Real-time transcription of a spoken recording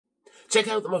Check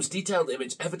out the most detailed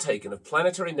image ever taken of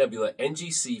planetary nebula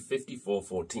NGC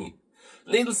 5414.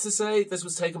 Needless to say, this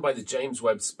was taken by the James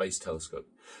Webb Space Telescope.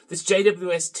 This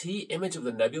JWST image of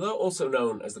the nebula, also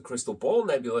known as the Crystal Ball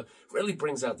Nebula, really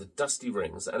brings out the dusty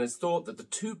rings, and it's thought that the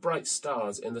two bright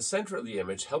stars in the center of the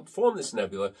image helped form this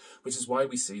nebula, which is why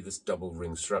we see this double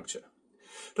ring structure.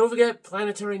 Don't forget,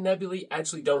 planetary nebulae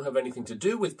actually don't have anything to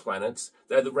do with planets.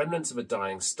 They're the remnants of a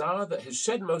dying star that has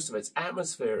shed most of its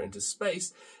atmosphere into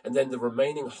space, and then the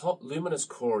remaining hot luminous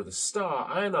core of the star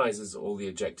ionizes all the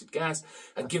ejected gas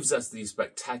and gives us these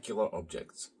spectacular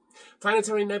objects.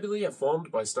 Planetary nebulae are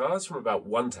formed by stars from about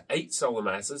 1 to 8 solar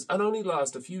masses and only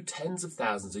last a few tens of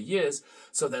thousands of years,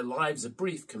 so their lives are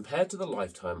brief compared to the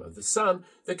lifetime of the Sun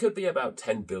that could be about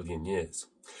 10 billion years.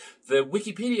 The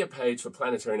Wikipedia page for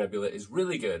planetary nebula is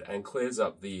really good and clears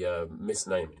up the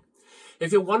misnaming.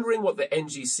 If you're wondering what the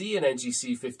NGC and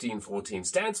NGC 1514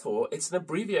 stands for, it's an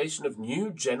abbreviation of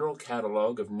New General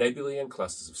Catalogue of Nebulae and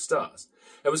Clusters of Stars.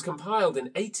 It was compiled in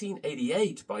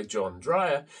 1888 by John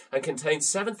Dreyer and contains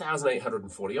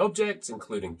 7,840 objects,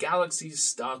 including galaxies,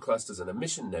 star clusters, and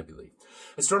emission nebulae.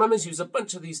 Astronomers use a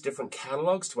bunch of these different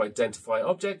catalogues to identify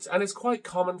objects, and it's quite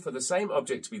common for the same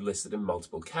object to be listed in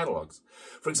multiple catalogues.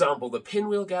 For example, the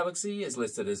Pinwheel Galaxy is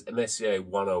listed as Messier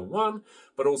 101,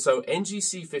 but also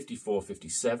NGC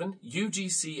 5457,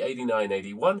 UGC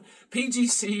 8981,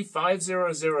 PGC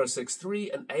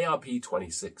 50063, and ARP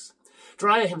 26.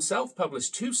 Dreyer himself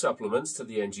published 2 supplements to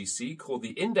the NGC called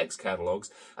the Index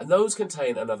Catalogues, and those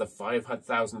contain another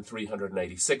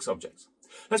 5,386 objects.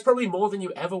 That's probably more than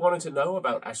you ever wanted to know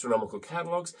about astronomical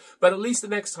catalogues, but at least the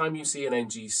next time you see an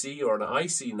NGC or an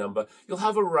IC number, you'll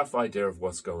have a rough idea of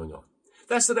what's going on.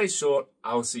 That's today's short.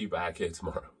 I'll see you back here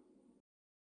tomorrow.